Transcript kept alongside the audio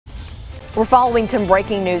We're following some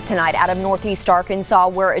breaking news tonight out of northeast Arkansas,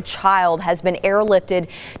 where a child has been airlifted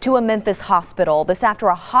to a Memphis hospital. This after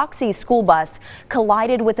a Hoxie school bus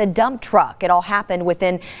collided with a dump truck. It all happened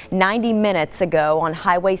within 90 minutes ago on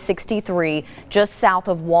Highway 63, just south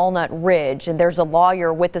of Walnut Ridge. And there's a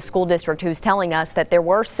lawyer with the school district who's telling us that there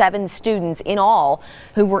were 7 students in all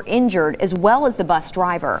who were injured, as well as the bus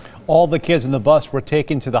driver. All the kids in the bus were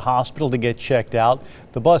taken to the hospital to get checked out.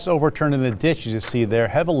 The bus overturned in the ditch, as you see there,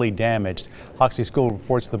 heavily damaged. Hoxie School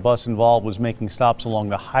reports the bus involved was making stops along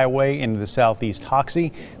the highway into the southeast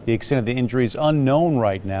Hoxie. The extent of the injury is unknown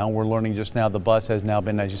right now. We're learning just now the bus has now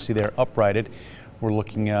been, as you see there, uprighted. We're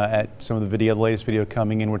looking at some of the video, the latest video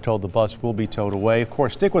coming in. We're told the bus will be towed away. Of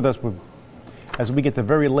course, stick with us as we get the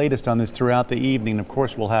very latest on this throughout the evening. Of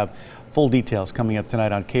course, we'll have full details coming up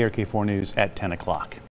tonight on KRK4 News at 10 o'clock.